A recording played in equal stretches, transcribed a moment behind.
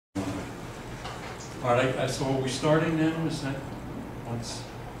All right, so are we starting now? Is that what's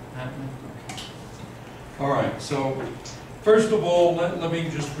happening? Okay. All right, so first of all, let me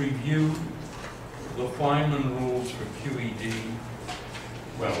just review the Feynman rules for QED.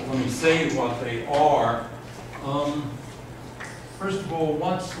 Well, let me say what they are. First of all,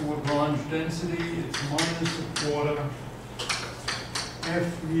 what's the Lagrange density? It's minus a quarter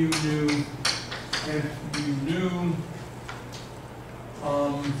F mu nu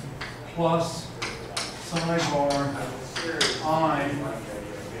plus psi bar I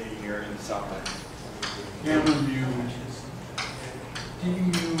gamma mu d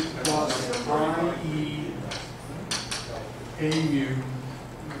mu plus I e a mu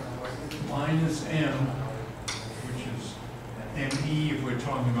minus m, which is me if we're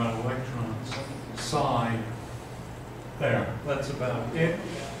talking about electrons, psi. There, that's about it.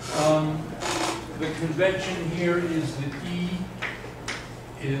 The convention here is that E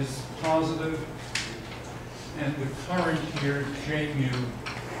is positive, and the current here, J mu,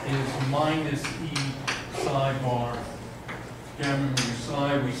 is minus E psi bar gamma mu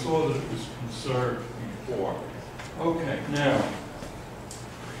psi. We saw that it was conserved before. Okay, now,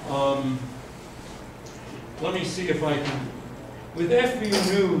 let me see if I can, with F mu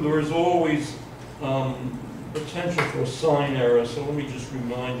nu, there is always potential for sign error, so let me just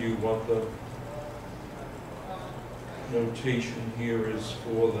remind you what the notation here is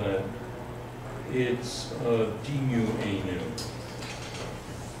for that. It's d mu a nu.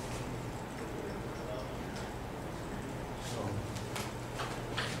 So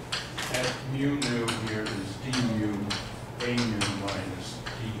F mu nu here is d mu a nu minus d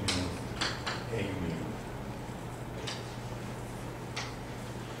mu a mu.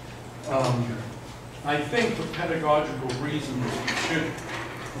 I think for pedagogical reasons we should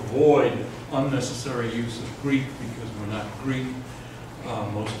avoid unnecessary use of Greek because we're not Greek,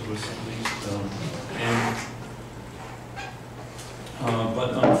 most of us at least. But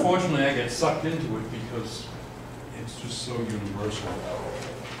unfortunately I get sucked into it because it's just so universal.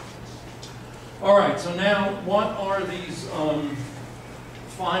 All right, so now what are these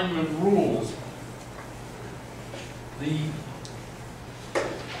Feynman rules?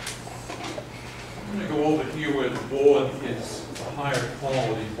 I'm going to go over here where the board is a higher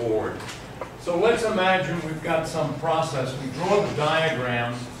quality board. So let's imagine we've got some process. We draw the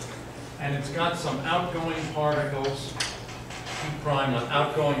diagram, and it's got some outgoing particles, P prime with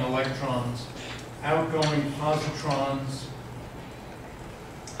outgoing electrons, outgoing positrons,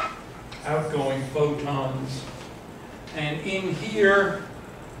 outgoing photons, and in here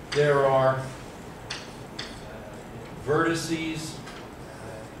there are vertices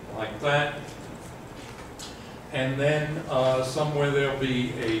like that. And then somewhere there'll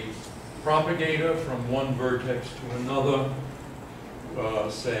be a propagator from one vertex to another,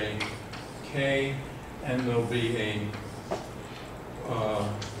 say K, and there'll be an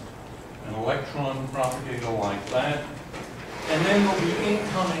electron propagator like that. And then there'll be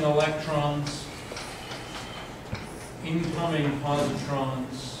incoming electrons, incoming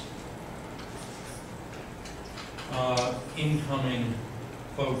positrons, incoming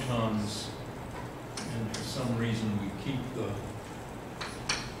photons. And for some reason we keep the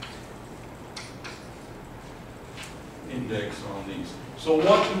index on these. So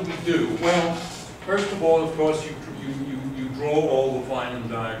what do we do? Well, first of all, of course, you draw all the Feynman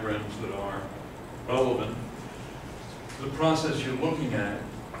diagrams that are relevant to the process you're looking at.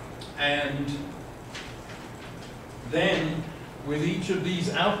 And then with each of these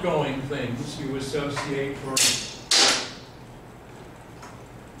outgoing things, you associate for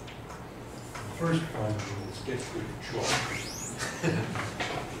first one, let's get rid of chalk.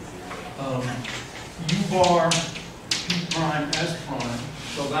 U bar P prime S prime,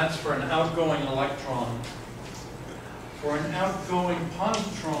 so that's for an outgoing electron. For an outgoing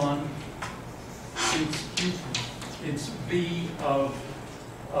positron, it's B of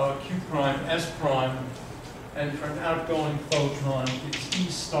Q prime S prime, and for an outgoing photon, it's E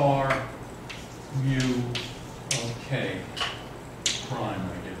star mu of K prime, I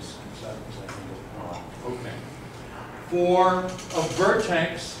guess. Okay. For a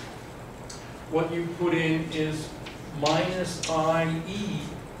vertex, what you put in is minus IE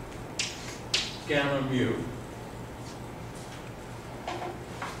gamma mu.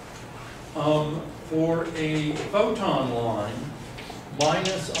 For a photon line,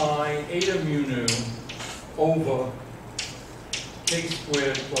 minus I eta mu nu over K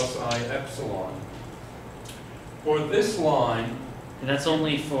squared plus I epsilon. For this line, and that's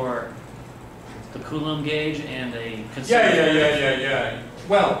only for the Coulomb gauge and a Yeah.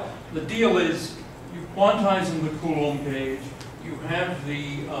 Well, the deal is, you quantize in the Coulomb gauge, you you have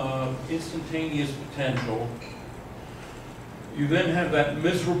the instantaneous potential. You then have that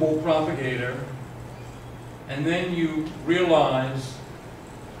miserable propagator, and then you realize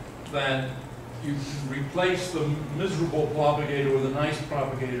that you can replace the miserable propagator with a nice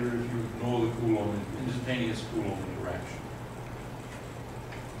propagator if you ignore the Coulomb, instantaneous Coulomb interaction.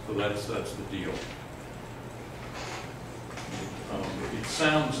 So that's the deal. It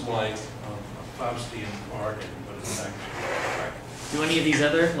sounds like a Faustian bargain, but it's actually correct. Do any of these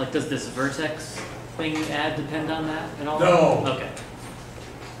other, like, does this vertex thing you add depend on that at all? No. Okay.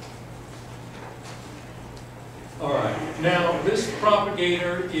 All right. Now, this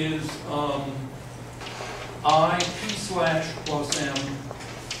propagator is I p slash plus m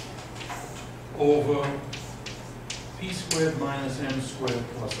over p squared minus m squared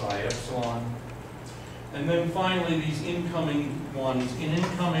plus I epsilon. And then finally, these incoming ones. An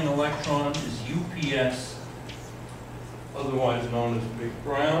incoming electron is UPS, otherwise known as Big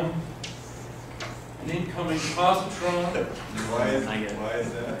Brown. An incoming positron. Why is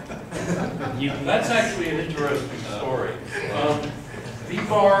that? That's actually an interesting story. V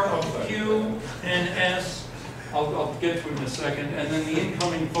bar of Q and S, I'll get to it in a second, and then the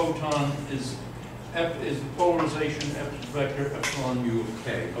incoming photon is polarization vector epsilon mu of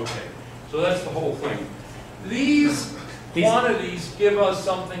K. Okay, so that's the whole thing. These quantities give us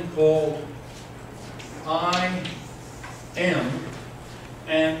something called IM,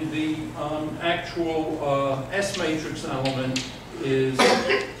 and the actual S matrix element is 2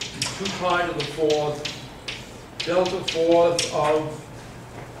 pi to the 4th, delta 4th of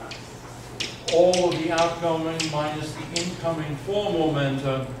all of the outgoing minus the incoming 4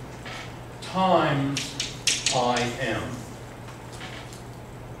 momenta times IM.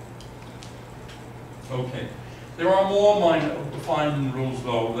 Okay. There are more Feynman rules,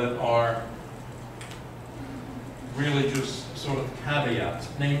 though, that are really just sort of caveats.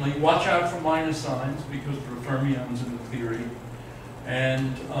 Namely, watch out for minus signs because there are fermions in the theory.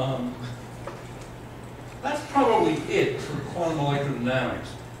 And that's probably it for quantum electrodynamics.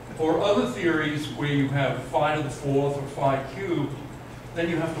 For other theories where you have phi to the 4th or phi cubed, then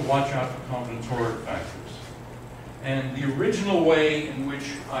you have to watch out for combinatoric factors. And the original way in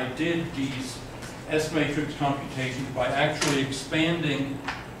which I did these S matrix computations by actually expanding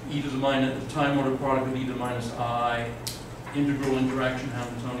e to the minus, the time order product of e to the minus I, integral interaction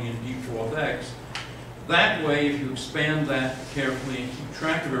Hamiltonian d 4th x. That way, if you expand that carefully and keep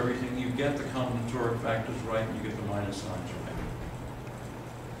track of everything, you get the combinatoric factors right and you get the minus signs right.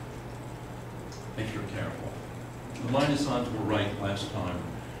 If you're careful. The minus signs were right last time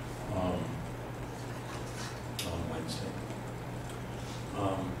on Wednesday.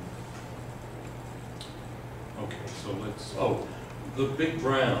 Okay, so let's, the Big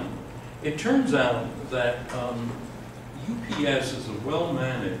Brown. It turns out that UPS is a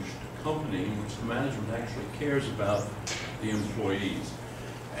well-managed company in which the management actually cares about the employees.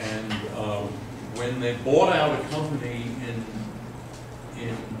 And when they bought out a company in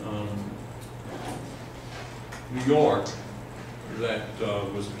New York that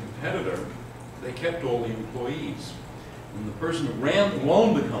was a competitor, they kept all the employees. And the person who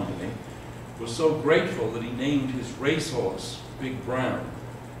owned the company was so grateful that he named his racehorse Big Brown,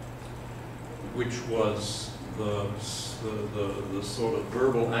 which was the sort of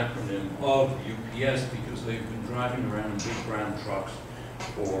verbal acronym of UPS, because they've been driving around in big brown trucks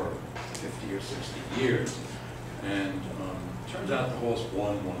for 50 or 60 years. And turns out the horse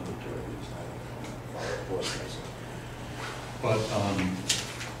won one of the derbies. I don't know, horse racing. But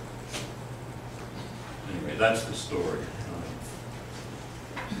anyway, that's the story.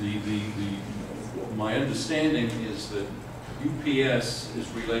 My understanding is that UPS is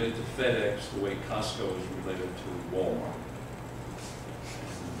related to FedEx the way Costco is related to Walmart.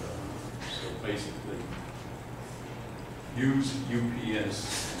 And, so basically, use UPS,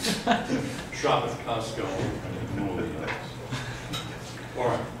 shop at Costco, and ignore the others. All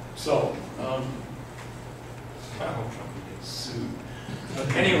right, so, I hope Trump gets sued. But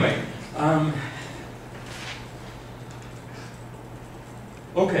anyway,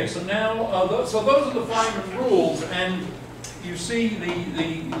 okay, so now, so those are the Feynman rules, and you see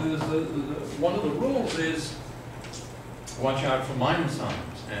one of the rules is watch out for minus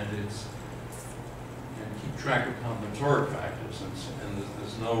signs, and it's keep track of combinatoric factors, and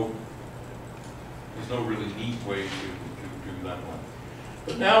there's no really neat way to do that one.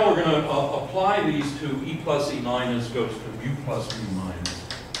 But now we're going to apply these to E plus E minus goes to mu plus mu minus.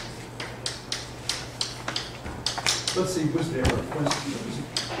 Let's see, was there a question? There was a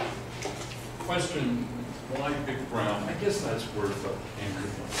question, why Big Brown? I guess that's worth a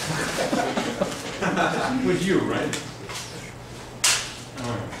Cambridge one. With you, right?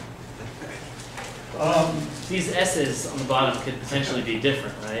 These S's on the bottom could potentially be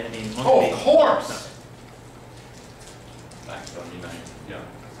different, right? I mean, one Oh, could be, of course! Okay. Fact, I mean, yeah,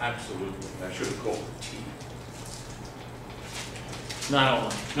 absolutely. I should have called it T. No, I don't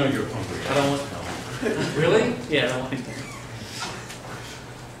want. No, you're hungry. I don't want. Really? Yeah, I don't want.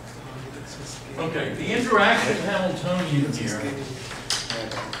 Okay, the interaction Hamiltonian here,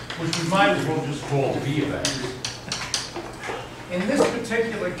 which we might as well just call B of X, in this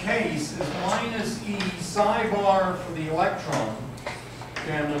particular case is minus E psi bar for the electron,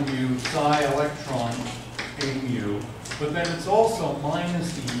 gamma mu, psi electron, A mu, but then it's also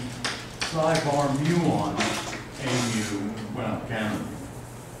minus E psi bar muon, A mu, well, gamma mu.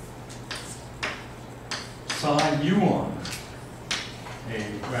 Psi muon,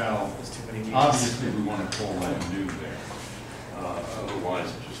 well, obviously we want to call that mu there. Otherwise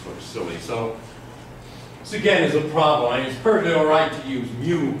it just looks silly. So this again is a problem. I mean, it's perfectly all right to use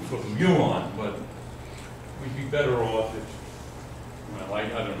mu for muon, but we'd be better off if, well, I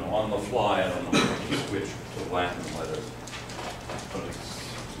don't know, on the fly, I don't know, if you switch to Latin letters. But it's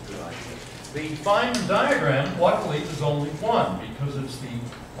a good idea. The Feynman diagram, luckily, is only one, because it's the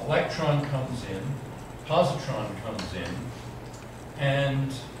electron comes in, positron comes in,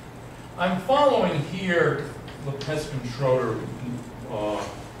 and I'm following here the Peskin-Schroeder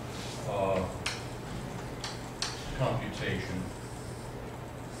computation.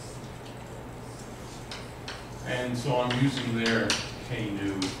 And so I'm using their K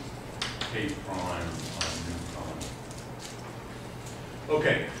nu, K prime, nu prime.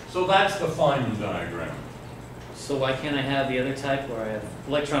 Okay, so that's the Feynman diagram. So why can't I have the other type where I have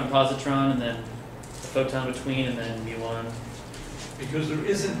electron, positron, and then a photon between, and then muon? Because there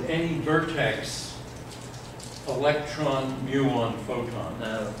isn't any vertex electron, muon, photon.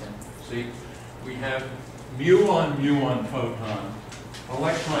 No, okay. See, we have muon, photon,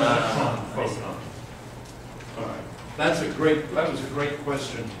 electron, photon. All right, that was a great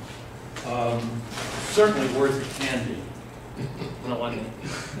question. Certainly worth a candy. No wonder.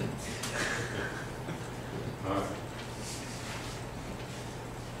 All right.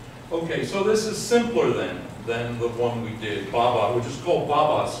 Okay, so this is simpler than the one we did, Baba, which is called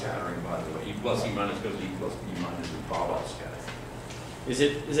Baba scattering, by the way. E plus E minus goes to E plus E minus is Baba scattering. Is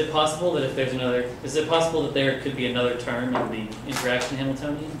it possible that if there's another, is it possible that there could be another term in the interaction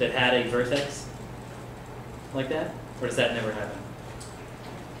Hamiltonian that had a vertex like that? Or does that never happen?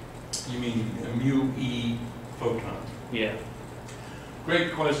 You mean a mu E photon? Yeah.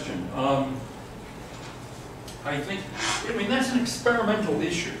 Great question. I mean, that's an experimental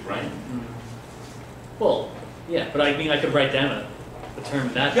issue, right? Well, yeah, but I mean, I could write down a term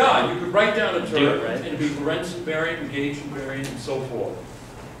in that. Yeah, you could write down a Do term, it, right? and it'd be Lorentz invariant, gauge invariant, and so forth.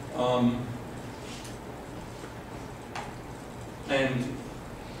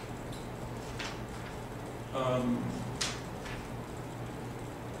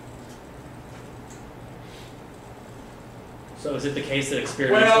 So is it the case that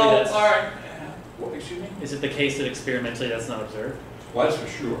experimentally Well, that's... all right. What, excuse me? Is it the case that experimentally that's not observed? Well, that's for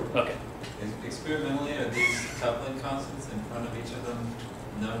sure. Okay. Experimentally, are these coupling constants in front of each of them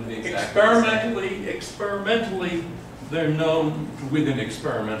known to be exactly the same? Experimentally, they're known with an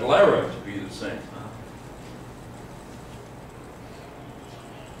experimental error to be the same.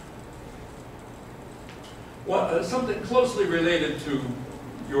 Well, something closely related to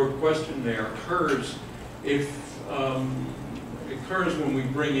your question there occurs occurs when we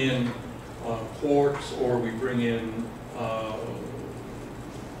bring in quarks or we bring in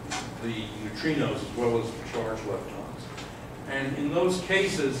the neutrinos as well as the charged leptons. And in those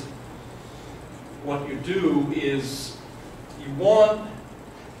cases, what you do is you want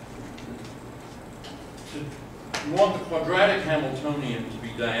the quadratic Hamiltonian to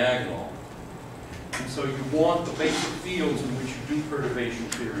be diagonal. And so you want the basic fields in which you do perturbation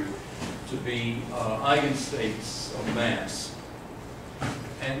theory to be eigenstates of mass.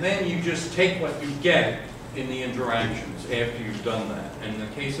 And then you just take what you get in the interactions after you've done that. And in the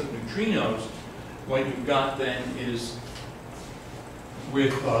case of neutrinos, what you've got then is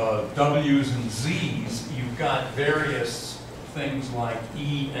with W's and Z's, you've got various things like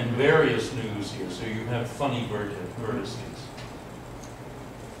E and various nus here. So you have funny vertices.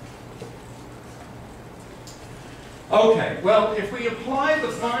 Okay, well, if we apply the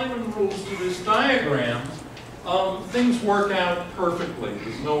Feynman rules to this diagram, things work out perfectly.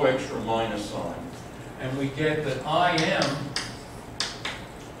 There's no extra minus sign. And we get that Im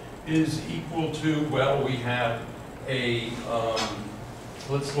is equal to, well, we have a,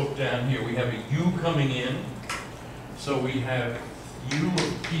 let's look down here. We have a U coming in. So we have U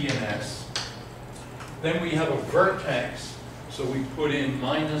of P and S. Then we have a vertex. So So we put in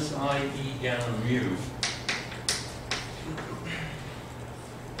minus IE gamma mu.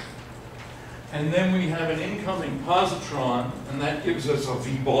 And then we have an incoming positron, and that gives us a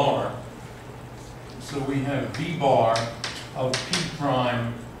V bar. So we have V bar of P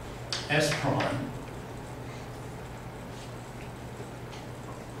prime S prime.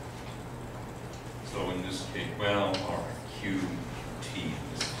 So in this case, well, all right, Q, T.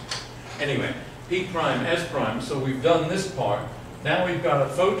 Anyway, P prime S prime, so we've done this part. Now we've got a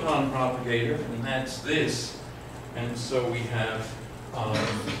photon propagator, and that's this. And so we have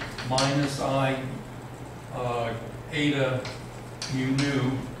minus I eta mu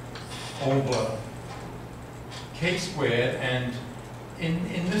nu over K squared, and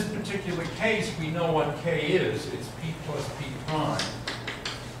in this particular case, we know what K is. It's P plus P prime.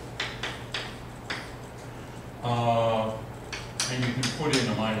 And you can put in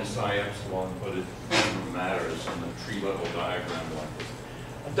a minus I epsilon, but it doesn't matter. It's in the tree level diagram like this.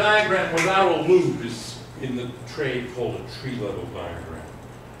 A diagram without a loop is in the trade called a tree level diagram.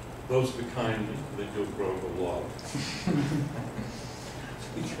 Those are the kind that you'll grow to love.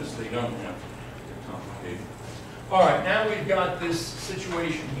 Because they don't have to get complicated. All right, now we've got this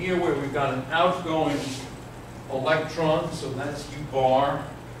situation here where we've got an outgoing electron, so that's U bar.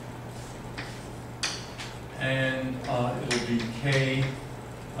 And it'll be K,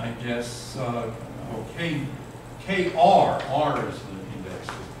 I guess, K, KR, R is the index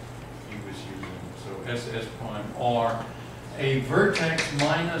that he was using, so SS prime R, a vertex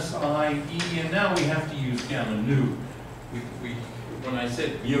minus IE, and now we have to use gamma nu. When I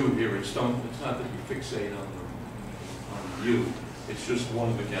said mu here, it's not that you fixate on mu, it's just one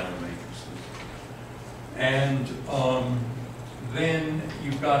of the gamma matrices. And then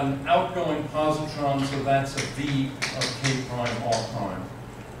you've got an outgoing positron, so that's a V of K prime R prime.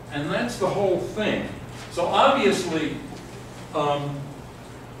 And that's the whole thing. So obviously,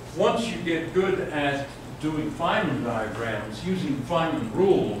 once you get good at doing Feynman diagrams, using Feynman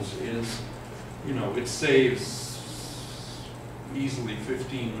rules is, you know, it saves easily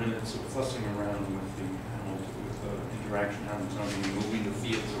 15 minutes of fussing around with the interaction Hamiltonian, moving the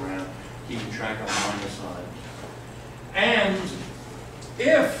fields around, keeping track of the minus sign. And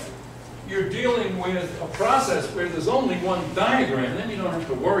if you're dealing with a process where there's only one diagram, then you don't have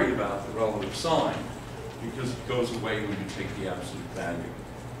to worry about the relative sign, because it goes away when you take the absolute value.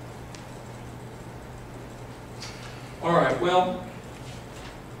 All right, well.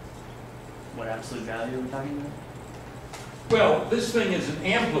 What absolute value are we talking about? Well, this thing is an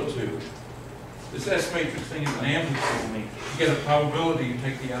amplitude. This S matrix thing is an amplitude. You get a probability, you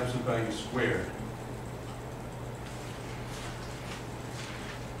take the absolute value squared.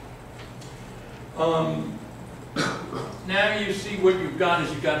 Now you see what you've got is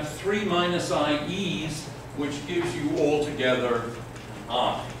you've got 3 minus IEs, which gives you altogether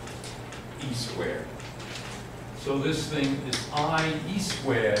I, E squared. So this thing is I E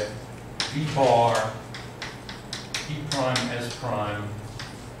squared, V bar, P prime, S prime,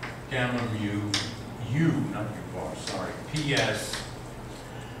 gamma mu, U, not U bar, sorry, PS.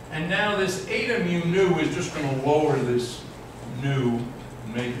 And now this eta mu nu is just going to lower this nu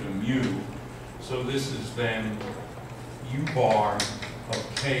and make it a mu. So this is then U bar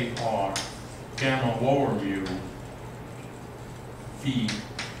of KR, gamma lower mu, V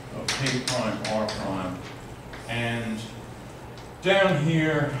of K prime R prime. And down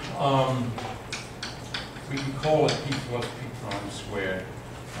here, we can call it P plus P prime squared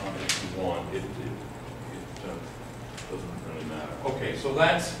if you want. It doesn't really matter. Okay, so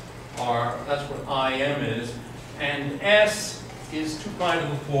that's what IM is. And S is 2 pi to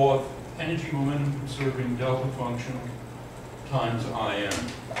the 4th energy momentum conserving delta function times IM.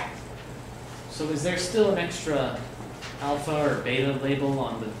 So is there still an extra alpha or beta label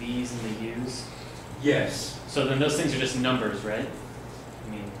on the V's and the U's? Yes. So then those things are just numbers, right? I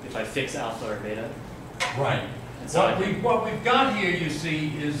mean, if I fix alpha or beta. Right. And so What we've got here, you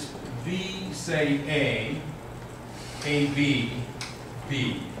see, is V, say A, AB,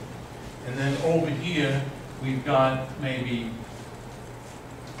 B. And then over here, we've got maybe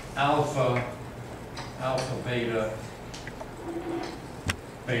alpha, beta,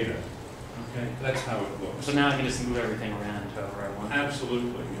 beta. Okay, that's how it looks. So now I can just move everything around however I want.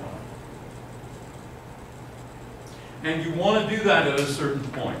 Absolutely, yeah. And you want to do that at a certain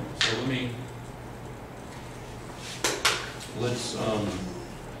point. So let's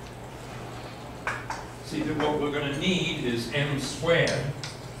see that what we're going to need is m squared.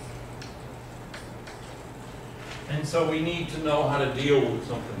 And so we need to know how to deal with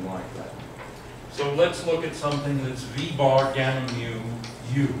something like that. So let's look at something that's V bar gamma mu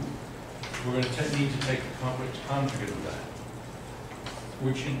U. We're going to need to take the complex conjugate of that.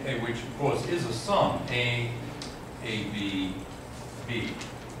 which of course is a sum, A, B, B.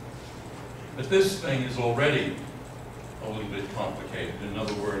 But this thing is already a little bit complicated. In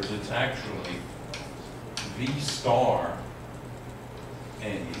other words, it's actually V star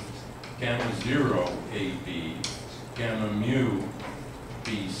A, gamma 0 AB, gamma mu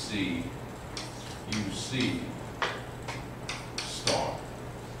BC, UC star.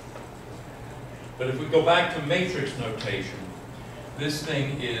 But if we go back to matrix notation, this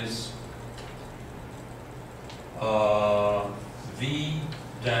thing is V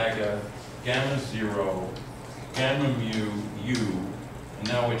dagger, gamma 0, gamma mu, U, and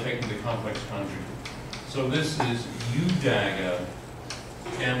now we're taking the complex conjugate. So this is U dagger,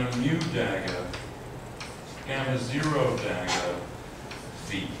 gamma mu dagger, gamma 0 dagger,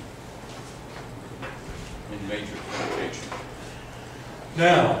 V in matrix notation.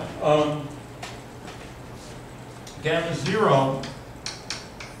 Now, gamma 0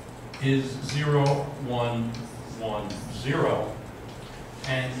 is 0, 1, 1, 0,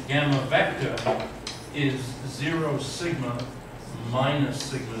 and gamma vector is 0 sigma minus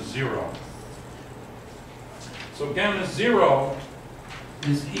sigma 0. So gamma 0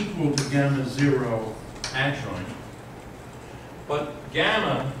 is equal to gamma 0 adjoint, but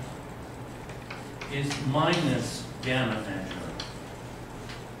gamma is minus gamma adjoint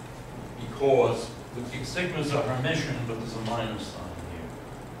because the sigmas are Hermitian, but there's a minus sign here.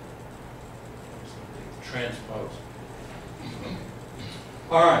 So transpose.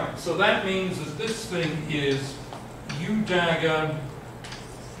 All right, so that means that this thing is U dagger,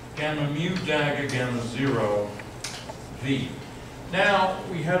 gamma mu dagger, gamma 0, V. Now,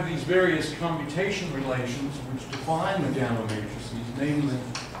 we have these various commutation relations which define the gamma matrices, namely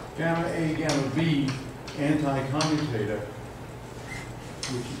gamma A, gamma B, anti-commutator,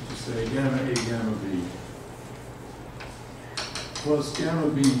 which is to say gamma A, gamma B, plus gamma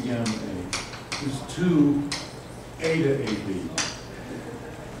B, gamma A, is 2 eta AB.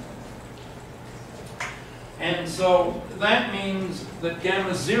 And so that means that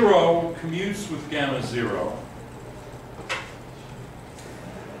gamma 0 commutes with gamma 0.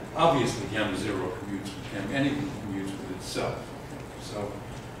 Obviously, gamma 0 commutes with gamma, anything commutes with itself. So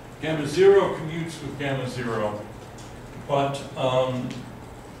gamma 0 commutes with gamma 0, but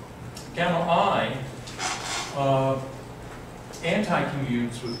gamma I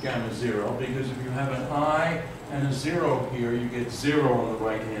anti-commutes with gamma 0, because if you have an I and a 0 here, you get 0 on the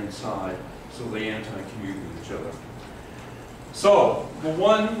right-hand side, so they anti-commute with each other. So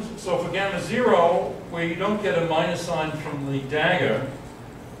for gamma 0, where you don't get a minus sign from the dagger,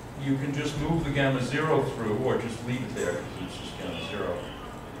 you can just move the gamma 0 through, or just leave it there because it's just gamma 0.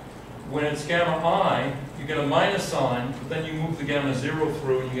 When it's gamma I, you get a minus sign, but then you move the gamma 0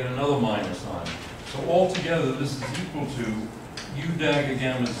 through and you get another minus sign. So altogether, this is equal to U dagger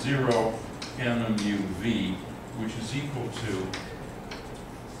gamma 0 gamma mu V, which is equal to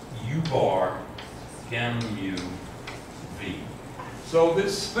U bar gamma mu V. So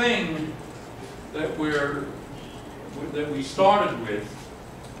this thing that we started with,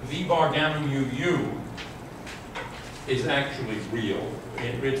 V bar gamma mu U, is actually real.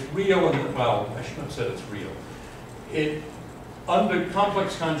 It's real, well, I shouldn't have said it's real. Under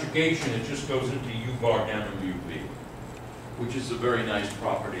complex conjugation, it just goes into U bar gamma mu V, which is a very nice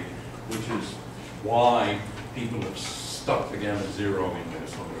property, which is why people have stuck the gamma 0 in there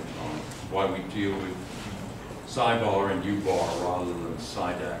so many times. Why we deal with psi bar and U bar rather than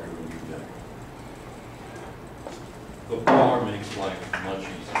psi dagger and U dagger. The bar makes life much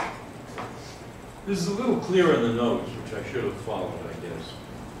easier. This is a little clearer in the notes, which I should have followed, I guess.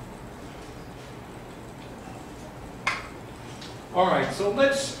 All right, so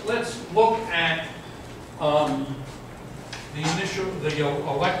let's look at the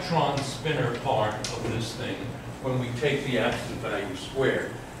electron spinner part of this thing when we take the absolute value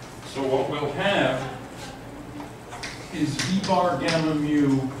squared. So what we'll have is V bar gamma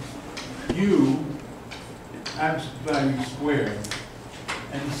mu U absolute value squared.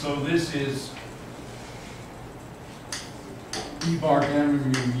 And so this is V bar gamma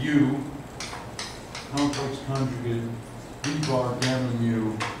mu U complex conjugate V bar gamma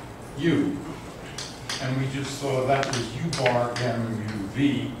mu U. And we just saw that was U bar gamma mu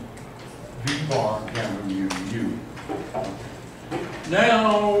V, V bar gamma mu U.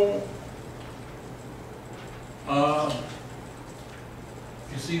 Now,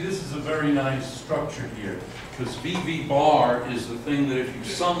 you see this is a very nice structure here, because VV bar is the thing that if you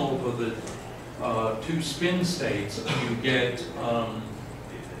sum over the two spin states, you get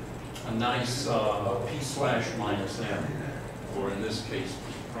a nice P slash minus M, or in this case,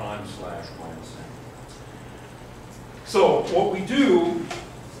 P prime slash minus M. So what we do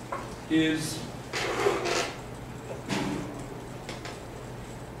is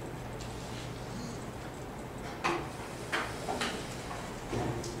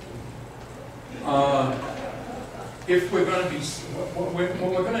if we're going to be, what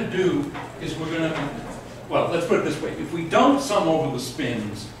we're going to do is we're going to, well, let's put it this way. If we don't sum over the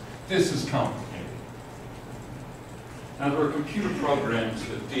spins, this is complicated. Now there are computer programs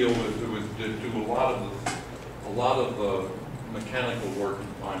that deal with that do a lot of the mechanical work in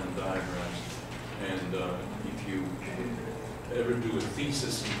Feynman diagrams. And if you ever do a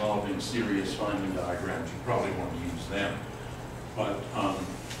thesis involving serious Feynman diagrams, you probably want to use them. But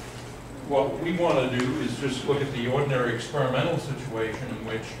what we want to do is just look at the ordinary experimental situation in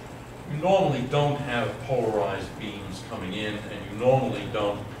which you normally don't have polarized beams coming in, and you normally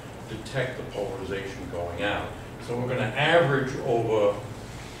don't detect the polarization going out. So we're going to average over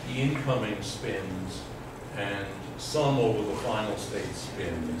the incoming spins and sum over the final state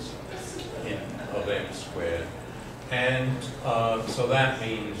spins of m squared. And so that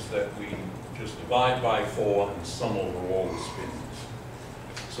means that we just divide by 4 and sum over all the spins.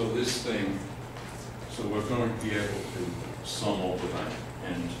 So this thing, so we're going to be able to sum over that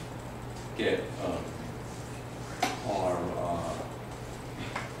and get our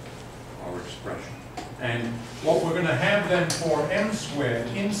expression. And what we're going to have then for m squared,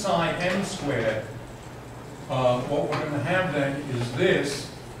 inside m squared, what we're going to have then is this,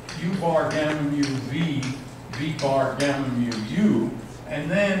 u bar gamma mu v, v bar gamma mu u,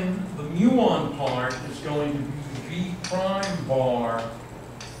 and then the muon part is going to be v prime bar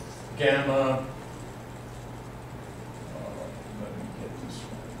gamma, let me get this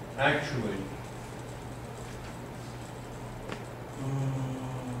one. Actually,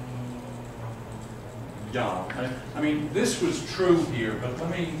 yeah, I mean, this was true here, but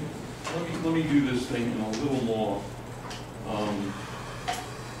let me do this thing in a little more.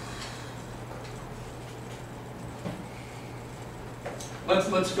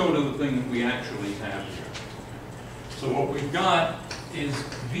 Let's go to the thing that we actually have here. So what we've got is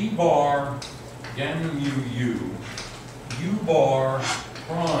v bar gamma mu u, u bar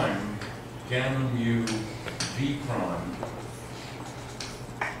prime gamma mu v prime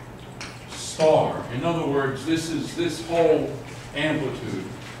star. In other words, this is this whole amplitude.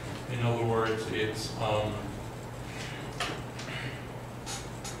 In other words, it's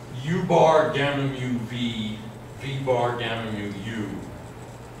u bar gamma mu v, v bar gamma mu u.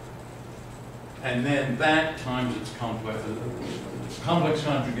 And then that times its complex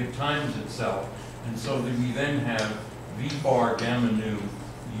conjugate times itself. And so that we then have v bar gamma nu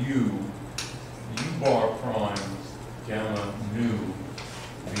u, u bar prime gamma nu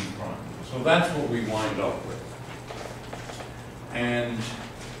v prime. So that's what we wind up with. And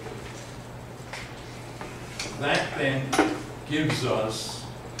that then gives us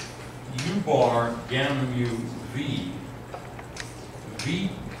u bar gamma mu v, v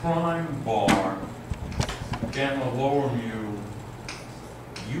prime bar gamma lower mu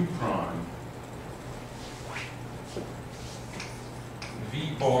u prime, v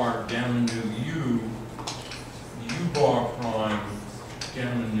bar gamma nu u, u bar prime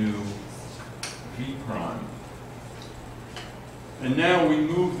gamma nu v prime. And now we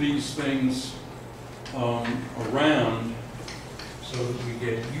move these things around so that we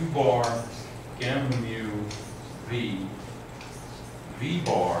get u bar gamma mu v, v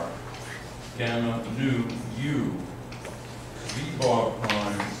bar gamma nu u, v bar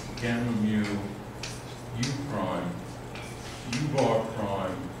prime gamma mu u prime, u bar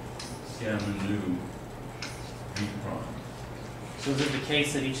prime gamma nu v prime. So is it the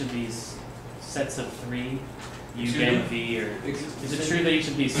case that each of these sets of 3, u Excuse gamma me? v, or is it true that each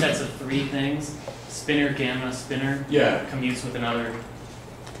of these sets of 3 things, spinner, gamma, spinner, Yeah. commutes with another Oh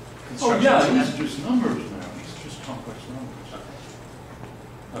construction? yeah, these are just numbers now. These are just complex numbers.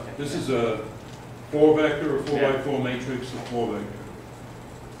 Okay. This is a 4 vector, a 4 Yeah. by 4 matrix, a 4 vector.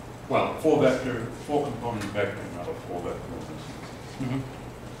 Well, 4 vector, 4 component vector, not a 4 vector. Mm-hmm.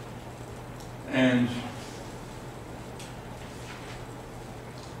 And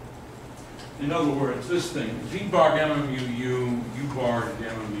in other words, this thing, v bar gamma mu u, u bar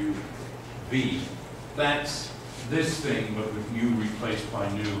gamma mu v, that's this thing, but with mu replaced by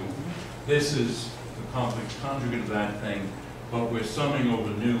nu. This is the complex conjugate of that thing, but we're summing over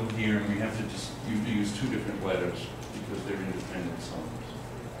nu here, and we have to just use 2 different letters because they're independent sums.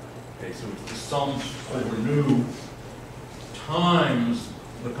 Okay, so it's the sum over nu times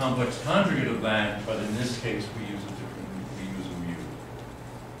the complex conjugate of that, but in this case we use a mu.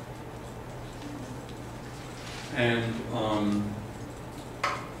 And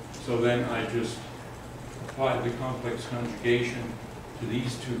so then I just apply the complex conjugation to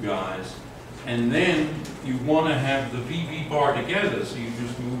these two guys. And then you want to have the VB bar together, so you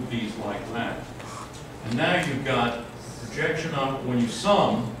just move these like that. And now you've got projection op, when you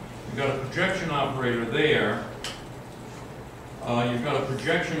sum, you've got a projection operator there. You've got a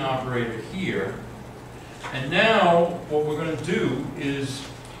projection operator here. And now what we're going to do is,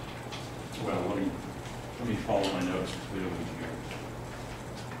 well, let me follow my notes clearly here.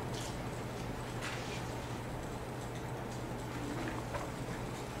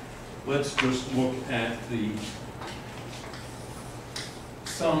 Let's just look at the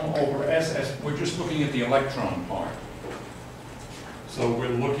sum over SS. We're just looking at the electron part. So we're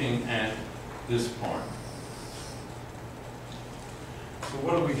looking at this part. So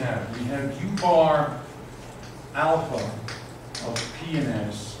what do we have? We have U bar alpha of P and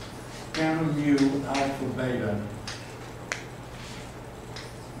S, gamma mu alpha beta,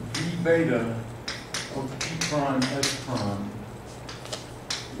 V beta of P prime S prime,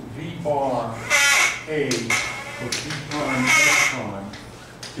 V bar A of P prime S prime,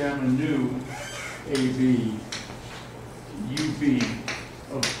 gamma nu AB, UB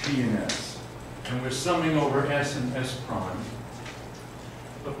of P and S. And we're summing over S and S prime.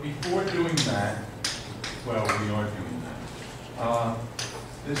 But before doing that, well, we are doing that.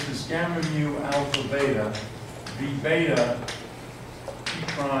 This is gamma mu alpha beta, V beta, P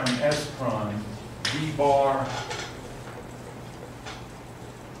prime S prime, V bar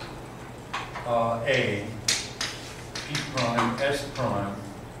A, P prime S prime,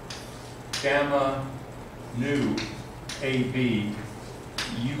 gamma nu AB,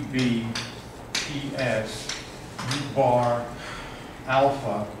 UB, PS, U bar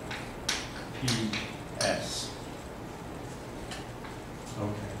alpha PS.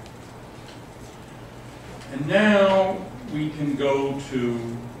 Okay. And now we can go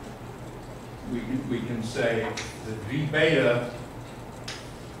to, we can say that V beta,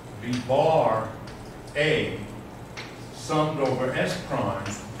 V bar A summed over S prime,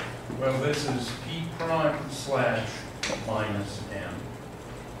 well, this is P prime slash minus M.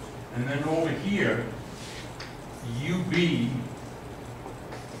 And then over here, UB, U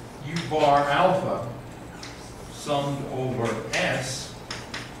bar alpha summed over S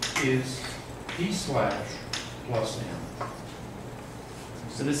is P slash plus M.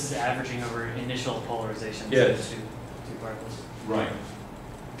 So this is averaging over initial polarization of Yes. two particles. Right.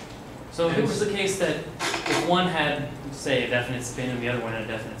 So if it was the case that if one had, say, a definite spin and the other one had a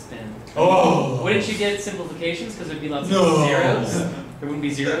definite spin, Oh! wouldn't you get simplifications because there'd be lots No. of zeros? There wouldn't be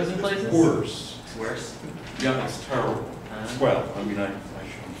zeros in places? Worse. It's worse. Yeah, it's terrible. Well, I mean, I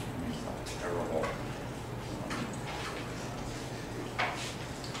shouldn't use that terrible.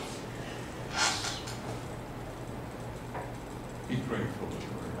 Be grateful to her.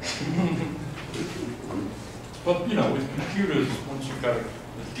 But, you know, with computers, once you've got a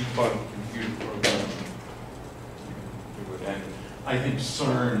debug computer program, you do it. And I think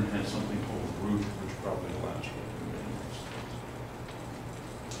CERN has something called root, which probably allows you to do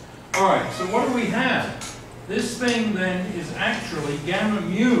it. All right, so what do we have? This thing then is actually gamma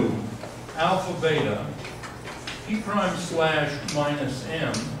mu alpha beta P prime slash minus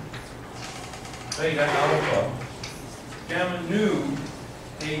M beta alpha gamma nu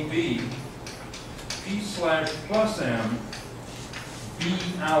AB P slash plus M B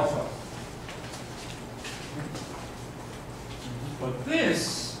alpha. But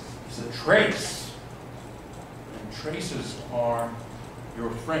this is a trace, and traces are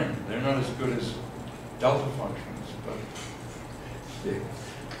your friend. They're not as good as delta functions, but they're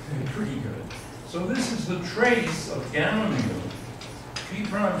pretty good. So this is the trace of gamma mu P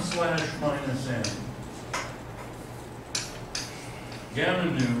prime slash minus M gamma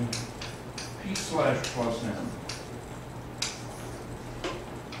nu P slash plus M.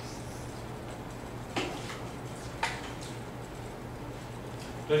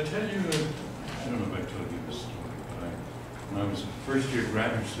 Did I tell you that, I don't know if I told you this story, but when I was a first-year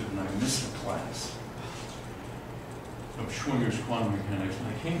graduate student, I missed a class of Schwinger's quantum mechanics, and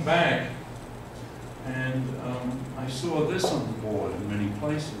I came back and I saw this on the board in many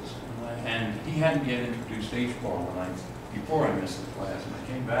places, and he hadn't yet introduced H-bar before I missed the class, and I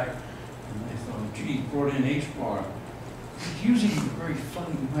came back and I thought, gee, he brought in H-bar. He's using it in a very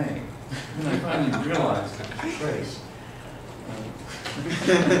funny way. And I finally realized it was a trace.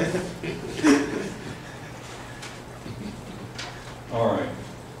 All right.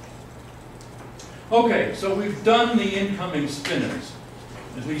 Okay, so we've done the incoming spinners.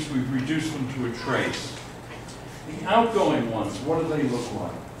 At least we've reduced them to a trace. The outgoing ones, what do they look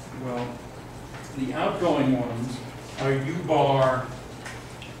like? Well, the outgoing ones are U bar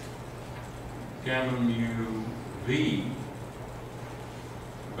gamma mu v,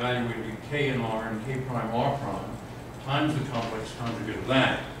 evaluated at k and r and k prime r prime, times the complex conjugate of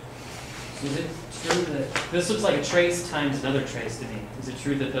that. So is it true that this looks like a trace times another trace to me? Is it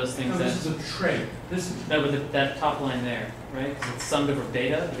true that those things No, that this is a trait. This is, that with that top line there, right? Because it's summed over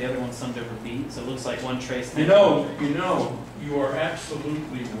beta, the other one's summed over b, so it looks like one trace. you are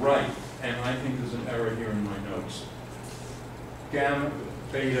absolutely right, and I think there's an error here in my notes. Gamma,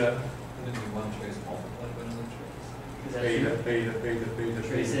 beta, Wouldn't it be one trace multiplied by another trace? Is that beta, true? beta, beta, beta,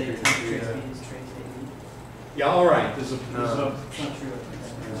 Trace A beta, times trace beta. B is trace A. Yeah, all right, there's a, It's not true.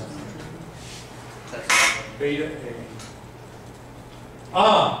 That's not beta A.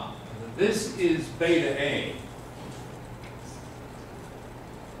 Ah, this is beta A.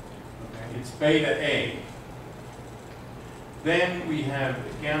 Okay, it's beta A. Then we have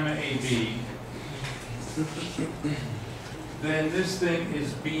gamma AB. Then this thing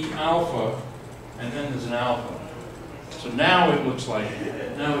is B alpha, and then there's an alpha. So now it looks like,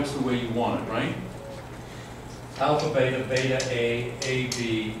 now it's the way you want it, right? Alpha, beta, beta A,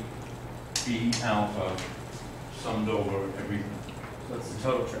 AB, B alpha, summed over everything. So it's the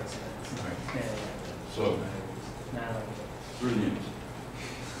total trace. Right. Yeah, So, yeah. Now, brilliant.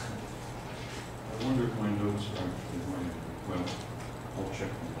 I wonder if my notes are actually right. Well, I'll check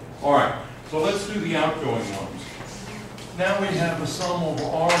them. All right, so let's do the outgoing ones. Now we have a sum over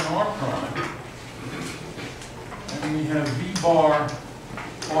R and R prime. And we have V bar,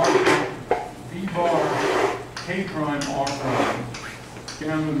 V bar, K prime, R prime,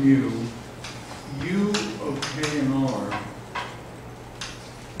 gamma mu, U of K and R,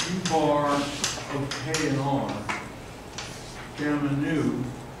 U bar of K and R, gamma nu,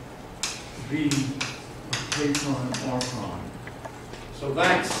 V of K prime, R prime. So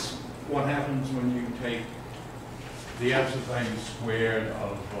that's what happens when you take the absolute value squared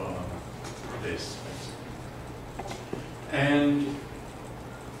of this. And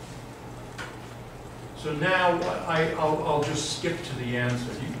so now I'll just skip to the answer.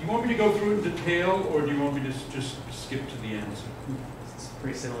 You want me to go through it in detail, or do you want me to just skip to the answer? it's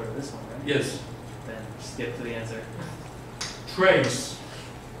pretty similar to this one, right? Yes. Then skip to the answer. Trace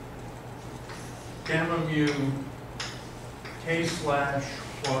gamma mu K slash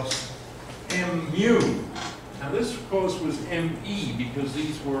plus M mu. Now this, of course, was ME because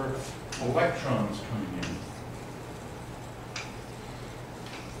these were electrons coming in.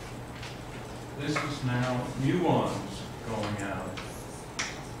 This is now muons going out.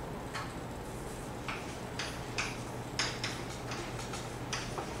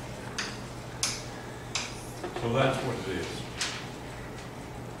 So that's what it is.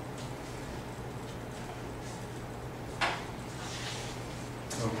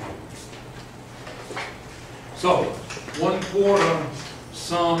 Okay. So, 1/4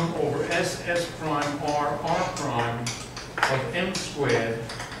 sum over S prime R prime of M squared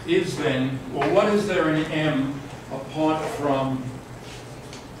is then, well, what is there in M apart from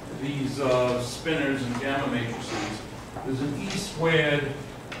these spinors and gamma matrices? There's an E squared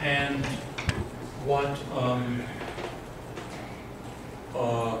and what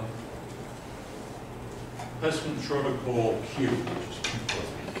Peskin-Schroeder called Q, which is Q plus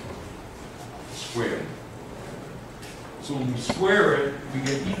B squared. So when we square it, we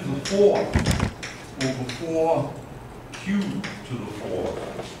get e to the 4 over 4q to the 4,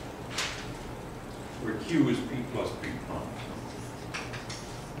 where q is p plus p prime.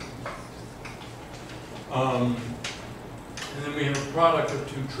 And then we have a product of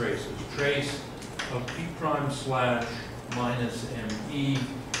two traces. Trace of p prime slash minus me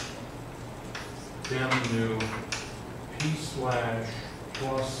gamma nu p slash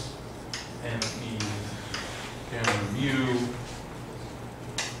plus me gamma mu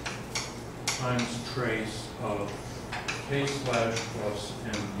times trace of k slash plus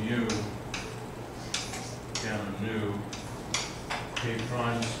mu gamma nu k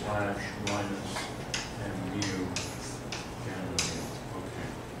prime slash minus mu gamma mu. Okay.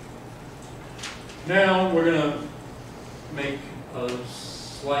 Now we're going to make a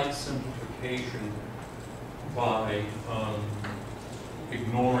slight simplification by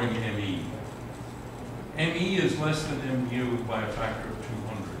ignoring me. Me is less than mu by a factor of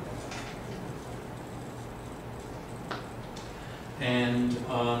 200. And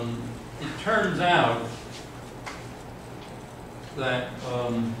it turns out that,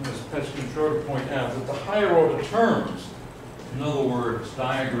 as Peskin-Schroeder pointed out, that the higher order terms, in other words,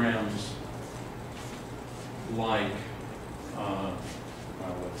 diagrams like, well,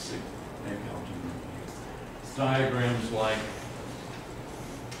 let's see, maybe I'll do it. Diagrams like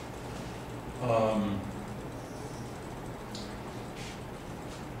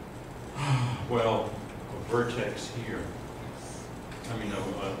well, a vertex here. I mean,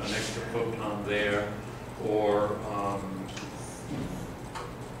 an extra photon there, or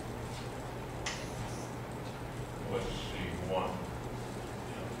let's see, one.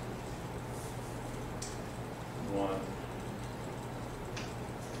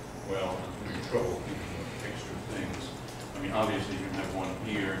 Well, I'm in trouble thinking of extra things. I mean, obviously you can have one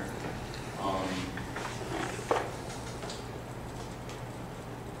here.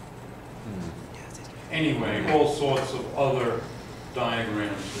 Anyway, all sorts of other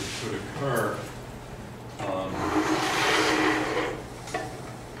diagrams that could occur.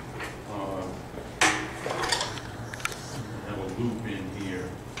 Have a loop in here.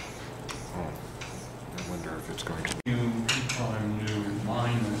 I wonder if it's going to be Mu p prime nu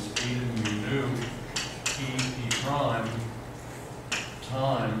minus eta mu nu p prime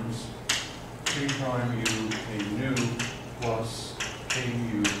times k prime u k nu plus k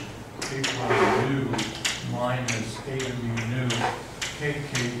mu k prime nu minus eta mu nu k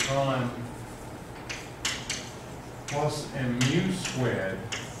prime plus m mu squared.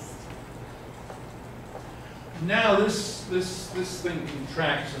 Now this thing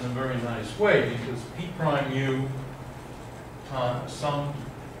contracts in a very nice way because p prime u summed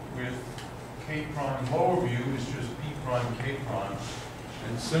with k prime lower mu is just p prime k prime,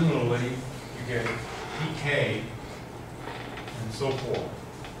 and similarly you get pk and so forth.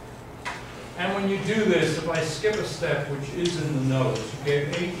 And when you do this, if I skip a step, which is in the notes, you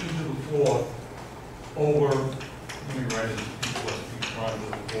get 8 e to the 4th over, let me write it as p plus p prime to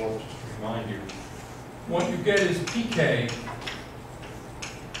the 4th, just to remind you. What you get is pk,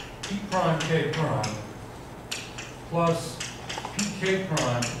 p prime k prime, plus pk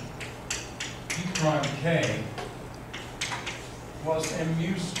prime, p prime k, plus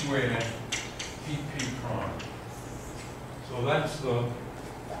mu squared, pp prime. So that's the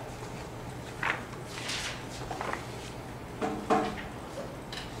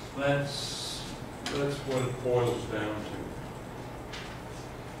that's what it boils down to.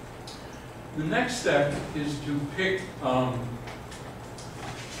 The next step is to pick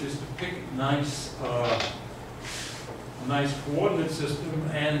nice a nice coordinate system,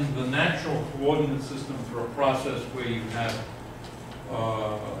 and the natural coordinate system for a process where you have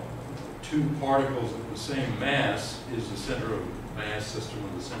two particles of the same mass is the center of mass system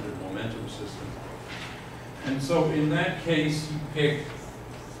or the center of momentum system. And so in that case you pick,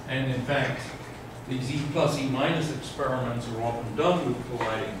 and in fact these E plus E minus experiments are often done with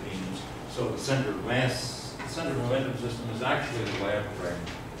colliding beams. So the center of mass, the center of momentum system is actually the lab frame.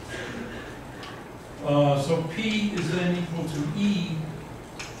 So P is then equal to E,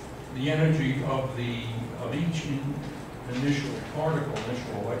 the energy of each initial particle,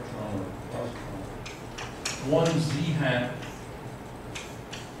 initial electron or positron. 1 z hat.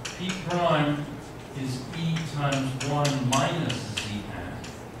 P prime is E times 1 minus z hat.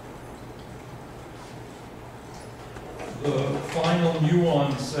 The final muon,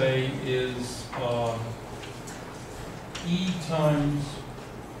 say, is E times,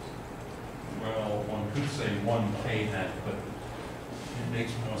 well, one could say 1k hat, but it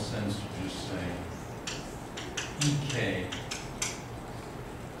makes more sense to just say ek.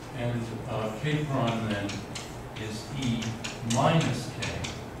 And k prime then is E minus k.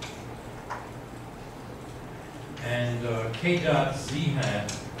 And k dot z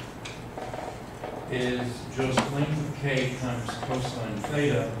hat is just length of k times cosine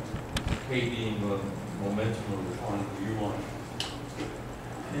theta, k being the momentum of the quantum muon.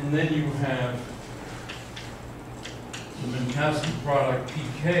 And then you have the Minkowski product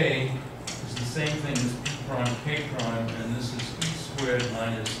pk is the same thing as p prime k prime, and this is e squared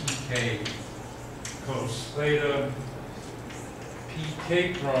minus ek cos theta. Pk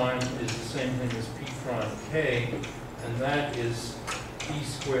prime is the same thing as p prime k, and that is e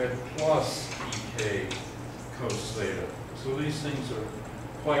squared plus ek cos theta. So these things are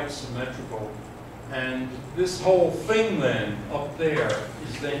quite symmetrical. And this whole thing then, up there,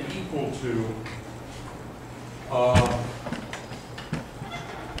 is then equal to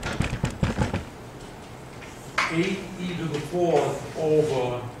 8 e to the 4th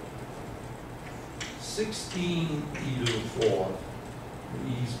over 16 e to the 4th, the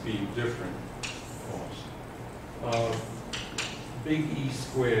e's being different, of course, big E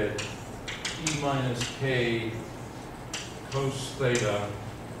squared, e minus k cos theta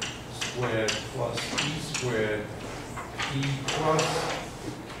squared plus e squared e plus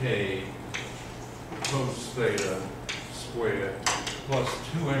k cos theta squared plus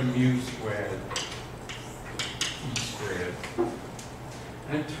 2m mu squared e squared.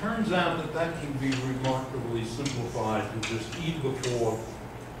 And it turns out that that can be remarkably simplified to just e to the 4th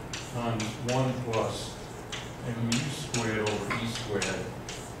times 1 plus mu squared over E squared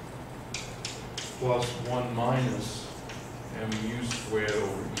plus 1 minus mu squared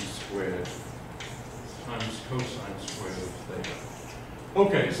over E squared times cosine squared of theta.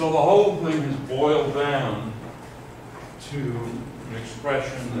 Okay, so the whole thing is boiled down to an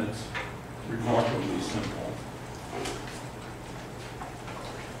expression that's remarkably simple.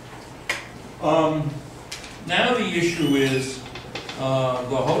 Now the issue is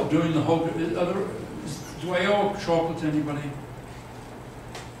doing the whole. Do I owe chocolate to anybody?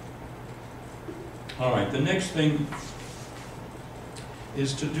 All right. The next thing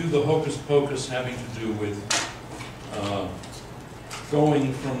is to do the hocus pocus having to do with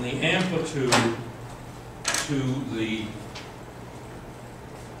going from the amplitude to the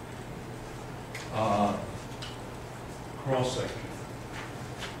cross section.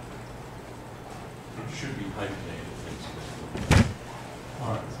 It should be hyphenated.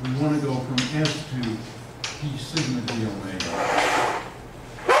 All right, so we want to go from S to P sigma d omega.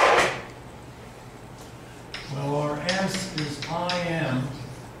 Well, our S is Im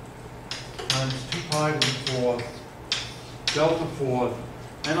times 2 pi to the 4th, delta 4th,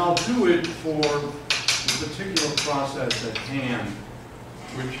 and I'll do it for the particular process at hand,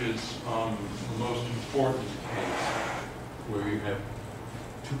 which is the most important case, where you have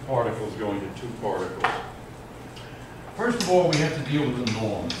 2 particles going to 2 particles. First of all, we have to deal with the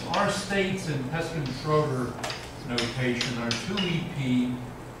norms. Our states in Peskin-Schroeder notation are 2EP,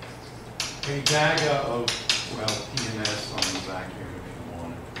 a daga of, well, P and S on the back here if you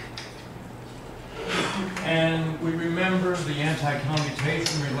want it. And we remember the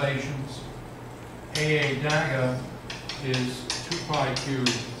anti-commutation relations. AA daga is 2 pi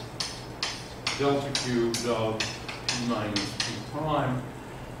cubed delta cubed of P minus P prime.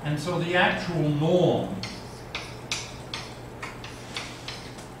 And so the actual norm,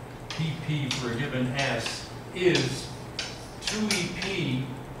 PP for a given S, is 2EP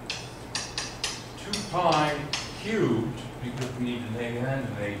 2 pi cubed, because we need an A and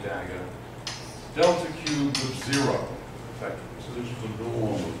an A dagger, delta cubed of 0, effectively. So this is the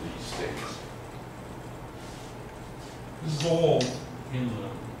norm of these states. This is all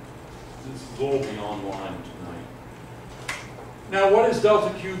this is all beyond line tonight. Now, what is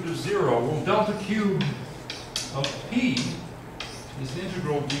delta cubed of 0? Well, delta cubed of P is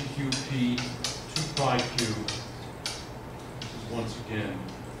integral d cubed P 2 pi cubed. This is once again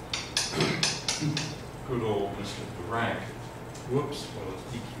good old Mr. Dirac. Whoops, well, it's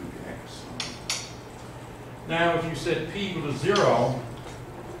d cubed x. Now, if you said P equal to 0,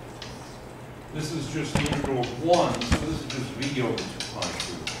 this is just the integral of 1, so this is just V over 2 pi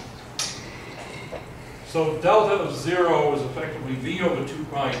cubed. So delta of 0 is effectively V over 2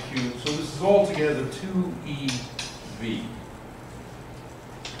 pi cubed, so this is altogether 2EV.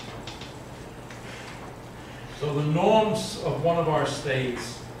 So the norms of one of our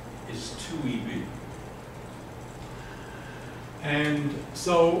states is 2EV. And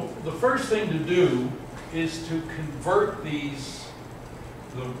so the first thing to do is to convert these,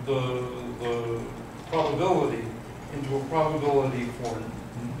 the probability into a probability for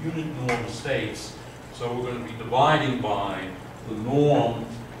unit norm states. So we're going to be dividing by the norm,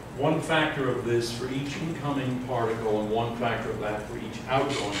 one factor of this for each incoming particle and one factor of that for each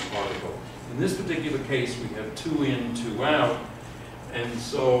outgoing particle. In this particular case, we have 2 in, 2 out, and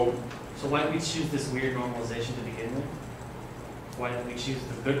so... So why didn't we choose this weird normalization to begin with? Why didn't we choose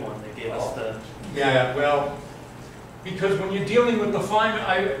the good one that gave us the... Yeah, well, because when you're dealing with the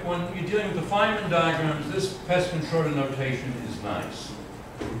Feynman diagrams, this Peskin-Schroeder notation is nice.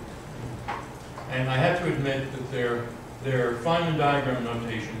 And I have to admit that their Feynman diagram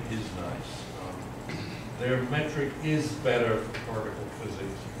notation is nice. Their metric is better for particle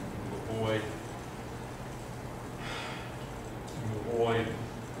physics. You avoid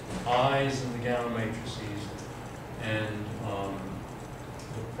I's in the gamma matrices, and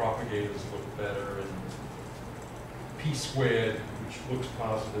the propagators look better, and P squared, which looks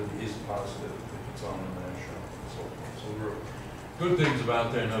positive, is positive if it's on the mesh, and so forth. So there are good things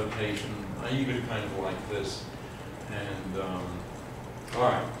about their notation. I even kind of like this. And all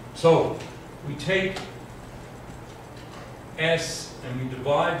right, so we take S and we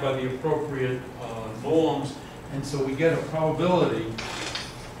divide by the appropriate norms, and so we get a probability.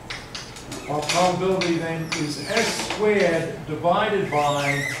 Our probability then is S squared divided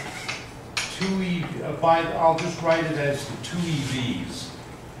by 2E, I'll just write it as the 2 EVs,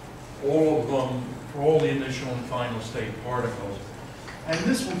 all of them for all the initial and final state particles. And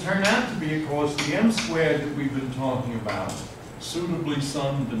this will turn out to be, of course, the M squared that we've been talking about, suitably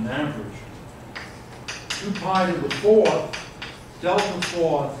summed and averaged. 2 pi to the 4th, delta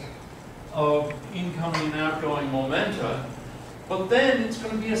 4th, of incoming and outgoing momenta, but then it's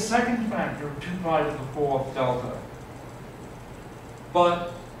going to be a second factor of 2 pi to the 4th delta.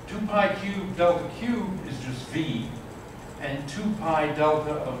 But 2 pi cubed delta cubed is just v, and 2 pi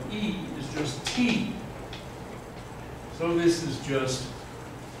delta of e is just t. So this is just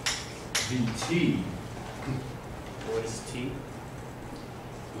vt. What is t?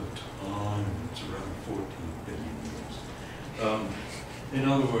 The time, it's around 14 billion years. In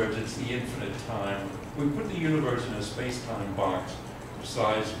other words, it's the infinite time. We put the universe in a space-time box of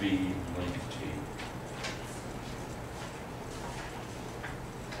size v, length t.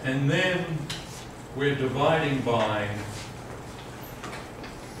 And then we're dividing by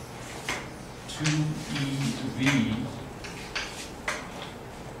 2ev.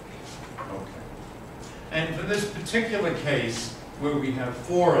 Okay. And for this particular case, where we have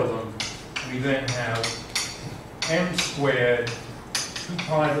 4 of them, we then have m squared, 2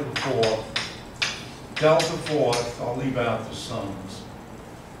 pi to the 4th, delta 4th, I'll leave out the sums,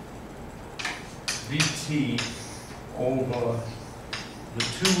 vt over the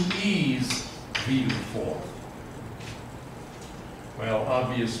 2 e's v to the 4th. Well,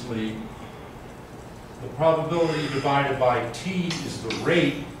 obviously, the probability divided by t is the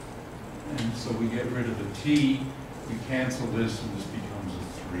rate, and so we get rid of the t, we cancel this, and this becomes a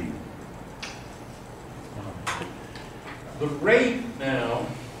 3. The rate now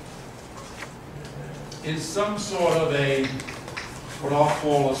is some sort of a, what I'll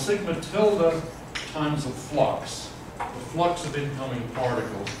call a sigma tilde times the flux of incoming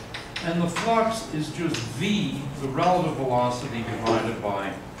particles. And the flux is just v, the relative velocity, divided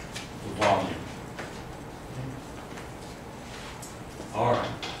by the volume. All right,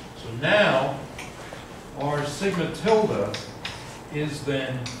 so now our sigma tilde is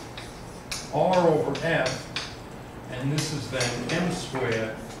then r over f, and this is then m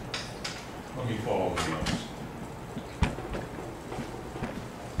squared. Let me follow the notes.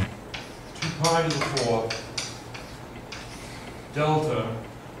 2 pi to the 4th delta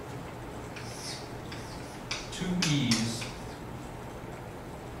 2 e's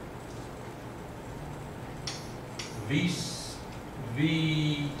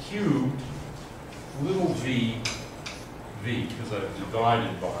v cubed little v because I've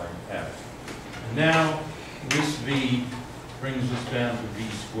divided by f. And now this v brings us down to v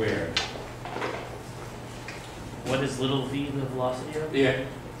squared. What is little v, the velocity of? Yeah.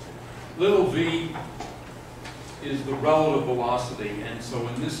 Little v is the relative velocity, and so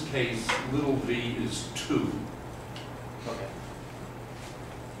in this case, little v is 2. Okay.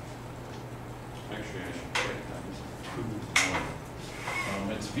 Actually, I should write that as 2,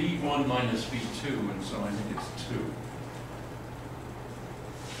 1. It's v1 minus v2, and so I think it's 2.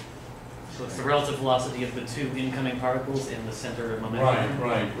 So it's the relative velocity of the 2 incoming particles in the center of momentum.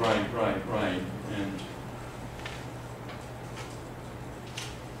 Right. And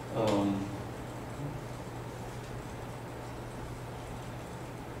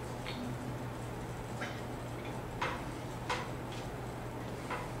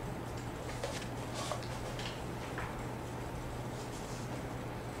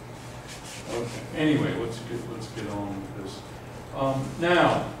okay. Anyway, let's get on with this.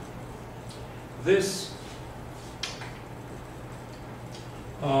 Now, this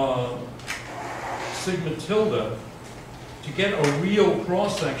sigma tilde, to get a real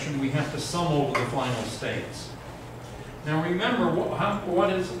cross-section, we have to sum over the final states. Now remember, what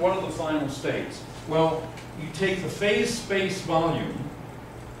are the final states? Well, you take the phase space volume,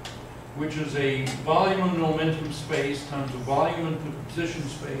 which is a volume and momentum space times a volume and position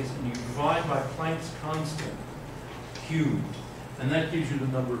space, and you divide by Planck's constant cubed, and that gives you the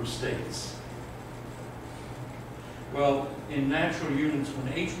number of states. Well, in natural units,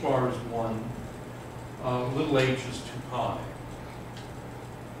 when h bar is 1, little h is 2 pi.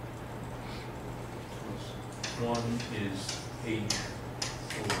 1 is h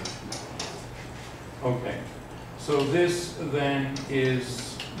over 2 pi. Okay, so this then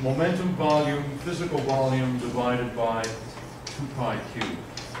is momentum volume, physical volume, divided by 2 pi cubed.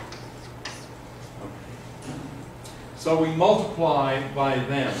 Okay. So we multiply by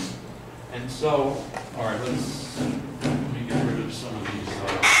them, and so, all right, let me get rid of some of these.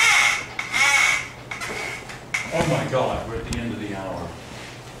 Oh my God, we're at the end of the hour.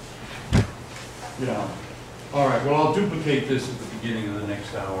 Yeah. All right, well, I'll duplicate this at the beginning of the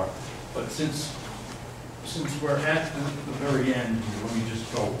next hour. But since we're at the very end, let me just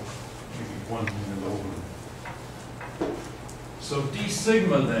go maybe 1 minute over. So d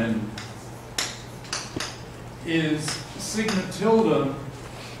sigma then is sigma tilde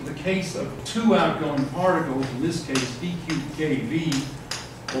in the case of 2 outgoing particles, in this case d cubed kv,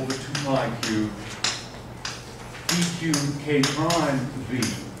 over 2 pi cubed d cubed k prime v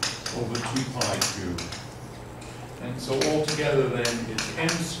over 2 pi cubed. And so altogether then it's m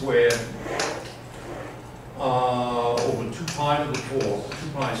squared over 2 pi to the 4th, 2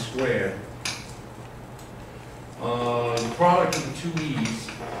 pi squared. The product of the two e's,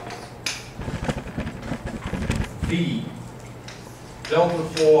 v, delta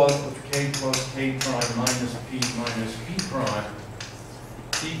 4 of k plus k prime minus p prime,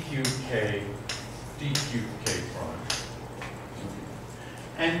 d cubed k, d cubed k prime.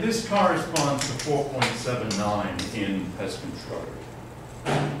 And this corresponds to 4.79 in as constructed.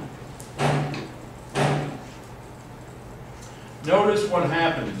 Notice what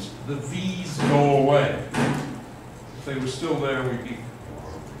happens. The v's go away. If they were still there, we'd be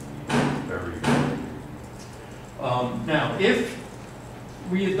very good. Now, if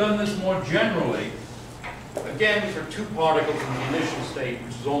we had done this more generally, again, for two particles in the initial state,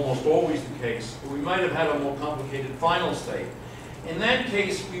 which is almost always the case, we might have had a more complicated final state. In that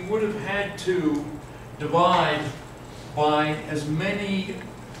case, we would have had to divide by as many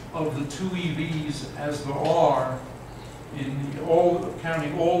of the two EVs as there are in all,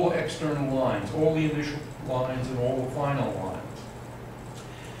 counting all the external lines, all the initial lines and all the final lines.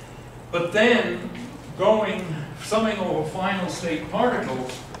 But then, summing over final state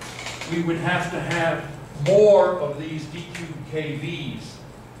particles, we would have to have more of these d cubed kVs,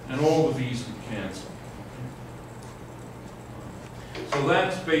 and all the v's would cancel. So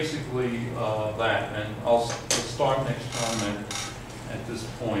that's basically that, and I'll start next time at this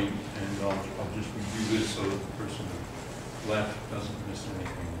point, and I'll just review this so that the person who left doesn't miss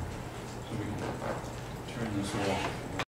anything. So we can turn this off.